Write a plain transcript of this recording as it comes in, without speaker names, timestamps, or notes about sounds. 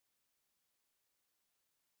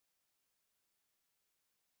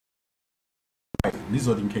Hi, this is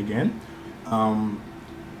Odinke again. I'm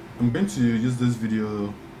going to use this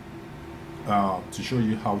video to show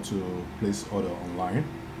you how to place order online.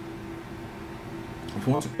 If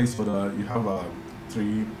you want to place order, you have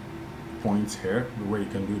 3 points here where you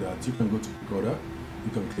can do that. You can go to pick order,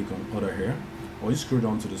 you can click on order here, or you scroll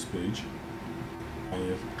down to this page and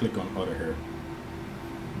you click on order here.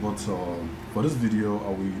 But for this video, I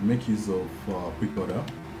will make use of quick order.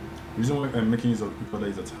 The reason why I'm making use of quick order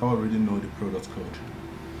is that I already know the product code.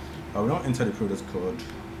 I will now enter the product code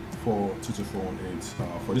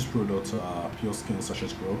 422418 for this product, Pure Skin Sachet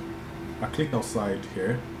Scrub. I click outside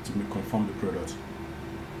here to confirm the product.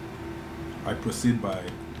 I proceed by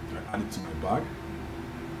adding it to my bag.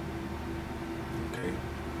 Okay,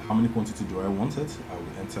 how many quantity do I want it? I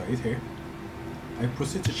will enter it here. I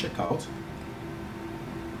proceed to check out.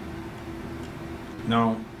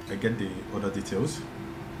 Now I get the order details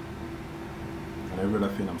and every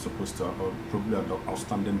other thing I'm supposed to, or probably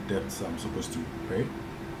outstanding debts I'm supposed to pay.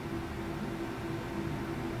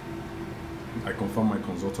 I confirm my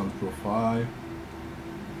consultant profile,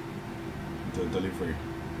 the delivery.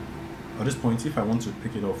 At this point, if I want to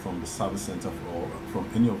pick it up from the service center or from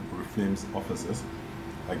any of Oriflame's offices,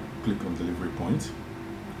 I click on delivery point.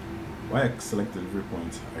 While I select delivery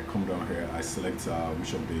point, I come down here, I select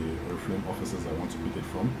which of the Oriflame offices I want to pick it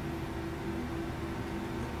from.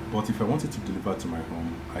 But if I want it to deliver to my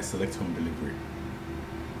home, I select home delivery.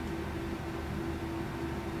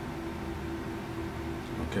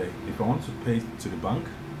 Okay, if I want to pay to the bank,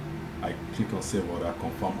 I click on save order,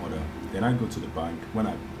 confirm order. Then I go to the bank. When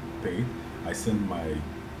I pay, I send my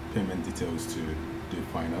payment details to the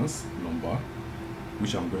finance number,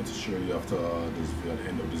 which I'm going to show you after this video, at the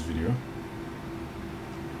end of this video.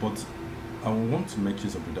 But I want to make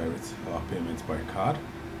use of the direct payment by card.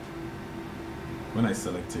 When I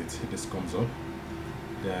select it, this comes up.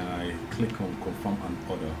 Then I click on confirm and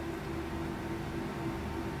order.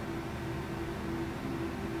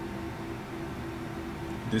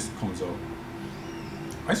 This comes up.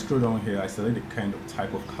 I scroll down here, I select the kind of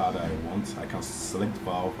type of card I want. I can select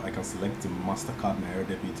Valve, I can select the MasterCard, Naira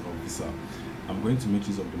Debit or Visa. I'm going to make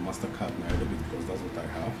use of the MasterCard, Naira Debit because that's what I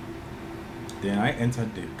have. Then I enter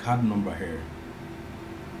the card number here.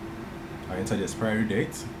 I enter the expiry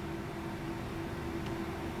date.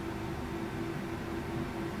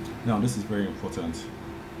 Now this is very important.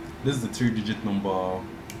 This is the 3-digit number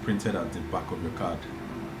printed at the back of your card,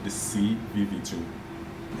 the CVV2.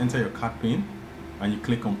 Enter your card PIN and you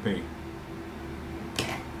click on pay.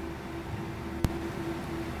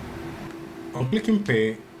 On clicking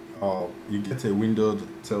pay, you get a window that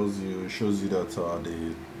shows you that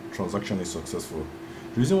the transaction is successful.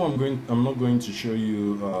 The reason why I'm not going to show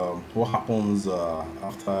you what happens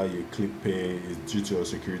after you click pay is due to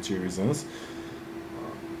security reasons.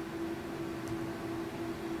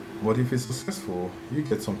 But if it's successful, you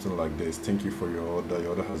get something like this. Thank you for your order. Your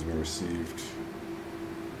order has been received.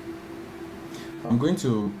 I'm going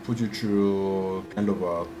to put you through kind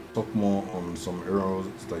of talk more on some errors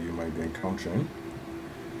that you might be encountering.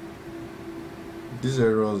 These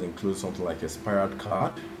errors include something like expired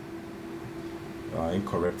card,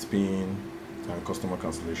 incorrect PIN, and customer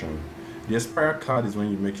cancellation. The expired card is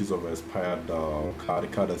when you make use of an expired card, a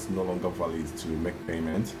card that's no longer valid to make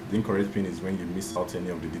payment. The incorrect PIN is when you miss out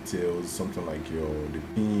any of the details, something like the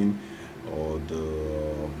PIN or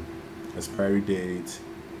the expiry date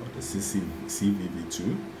or the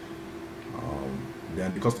CVV2.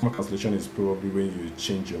 Then the customer cancellation is probably when you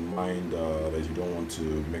change your mind that you don't want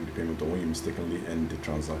to make the payment or when you mistakenly end the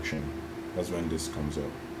transaction. That's when this comes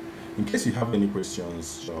up. In case you have any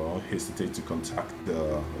questions, don't hesitate to contact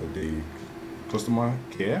the customer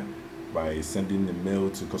care by sending a mail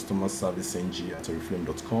to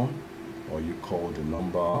customerserviceng@oriflame.com, or you call the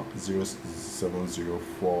number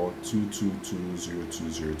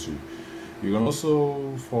 0704-222-0202. You can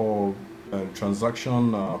also, for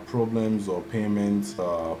transaction problems or payment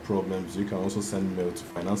problems, you can also send mail to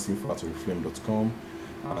financeinfo@oriflame.com,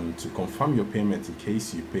 and to confirm your payment in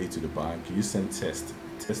case you pay to the bank, you send test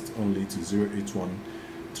only to 081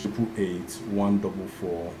 888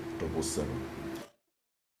 14477.